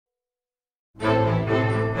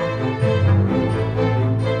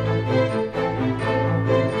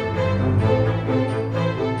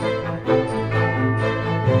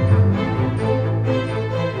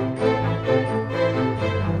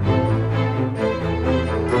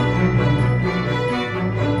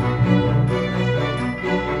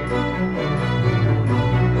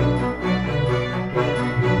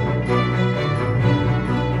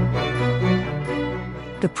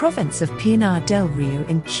province of Pinar del Rio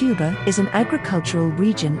in Cuba is an agricultural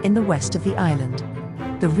region in the west of the island.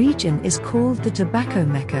 The region is called the Tobacco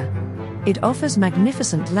Mecca. It offers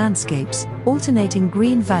magnificent landscapes, alternating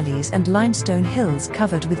green valleys and limestone hills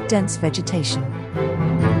covered with dense vegetation.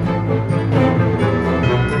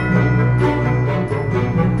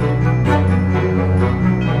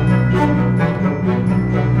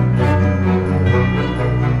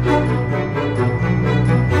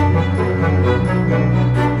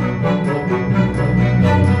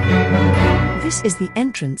 This is the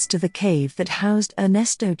entrance to the cave that housed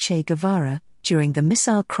Ernesto Che Guevara during the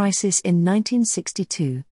missile crisis in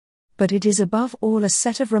 1962. But it is above all a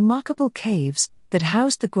set of remarkable caves that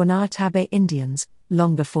housed the Guanatabe Indians,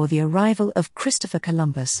 long before the arrival of Christopher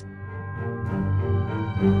Columbus.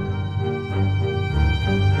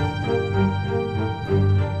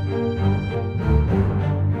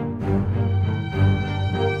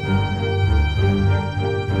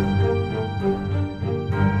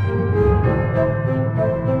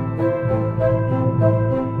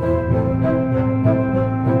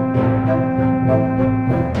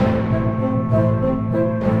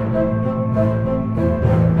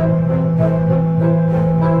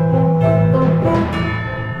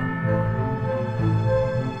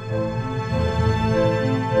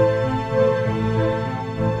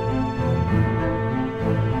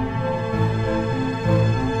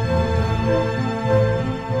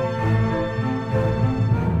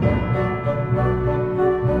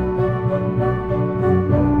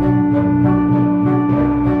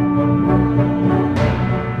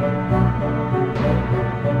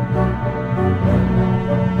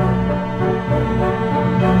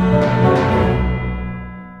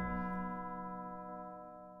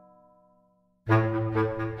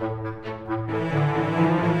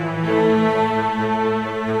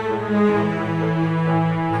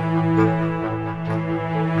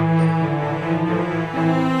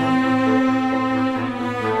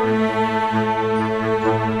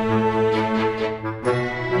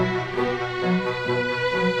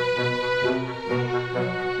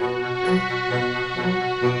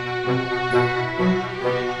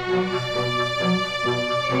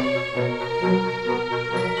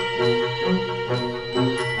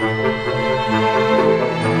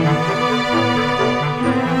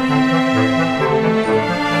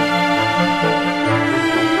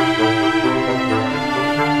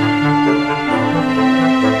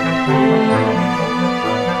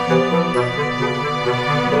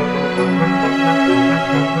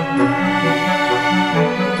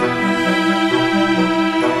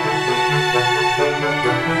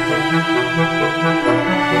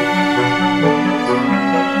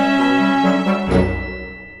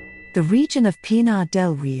 The region of Pinar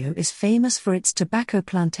del Rio is famous for its tobacco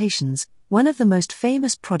plantations, one of the most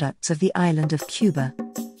famous products of the island of Cuba.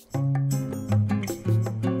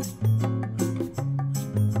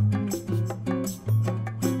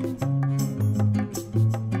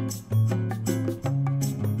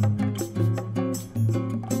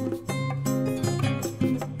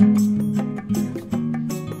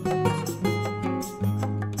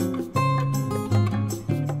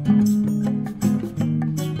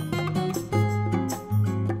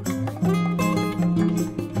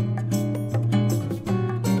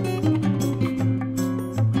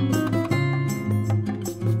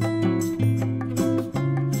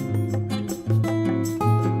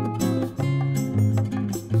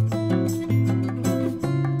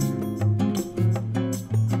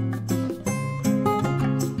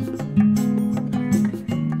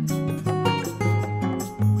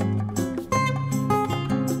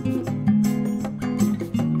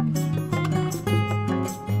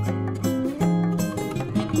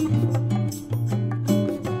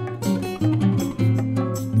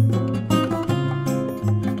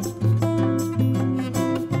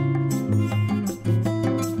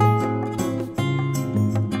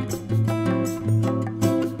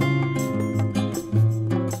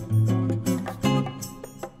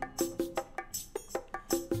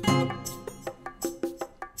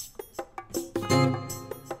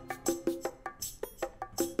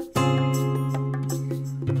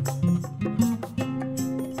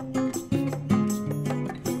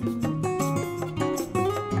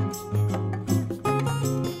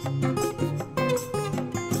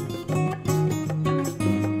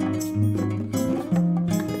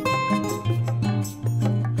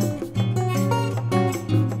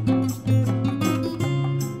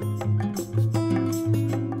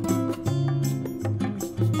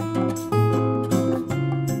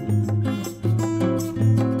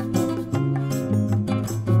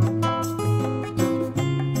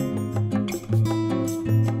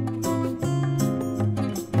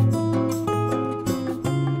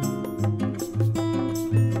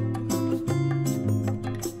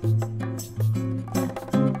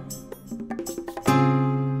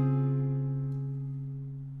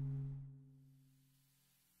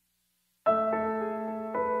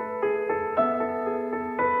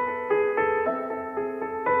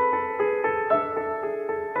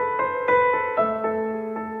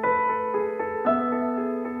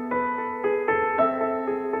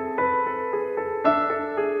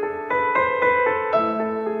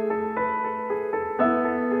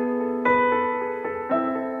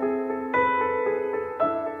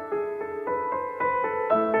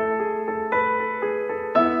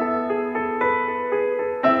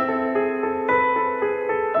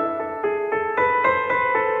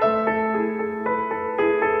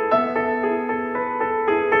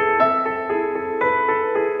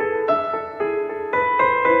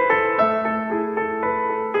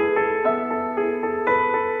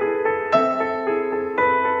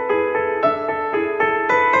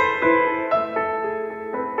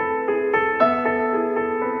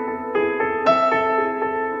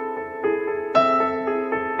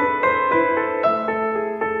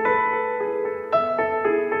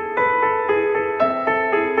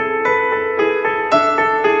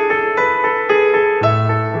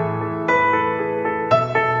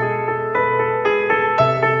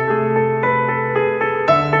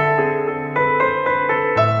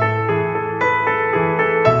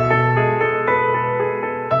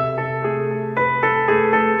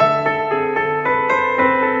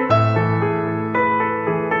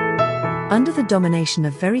 Under the domination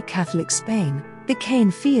of very Catholic Spain, the cane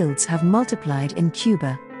fields have multiplied in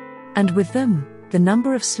Cuba. And with them, the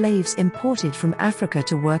number of slaves imported from Africa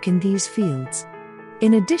to work in these fields.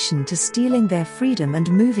 In addition to stealing their freedom and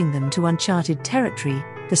moving them to uncharted territory,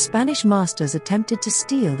 the Spanish masters attempted to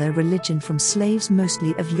steal their religion from slaves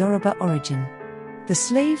mostly of Yoruba origin. The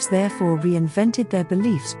slaves therefore reinvented their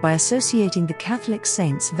beliefs by associating the Catholic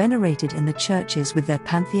saints venerated in the churches with their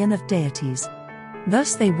pantheon of deities.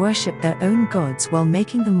 Thus they worshipped their own gods while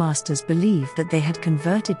making the masters believe that they had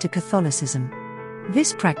converted to Catholicism.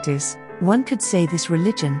 This practice, one could say this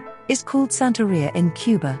religion, is called Santeria in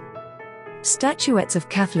Cuba. Statuettes of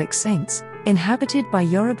Catholic saints, inhabited by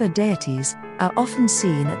Yoruba deities, are often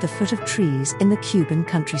seen at the foot of trees in the Cuban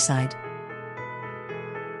countryside.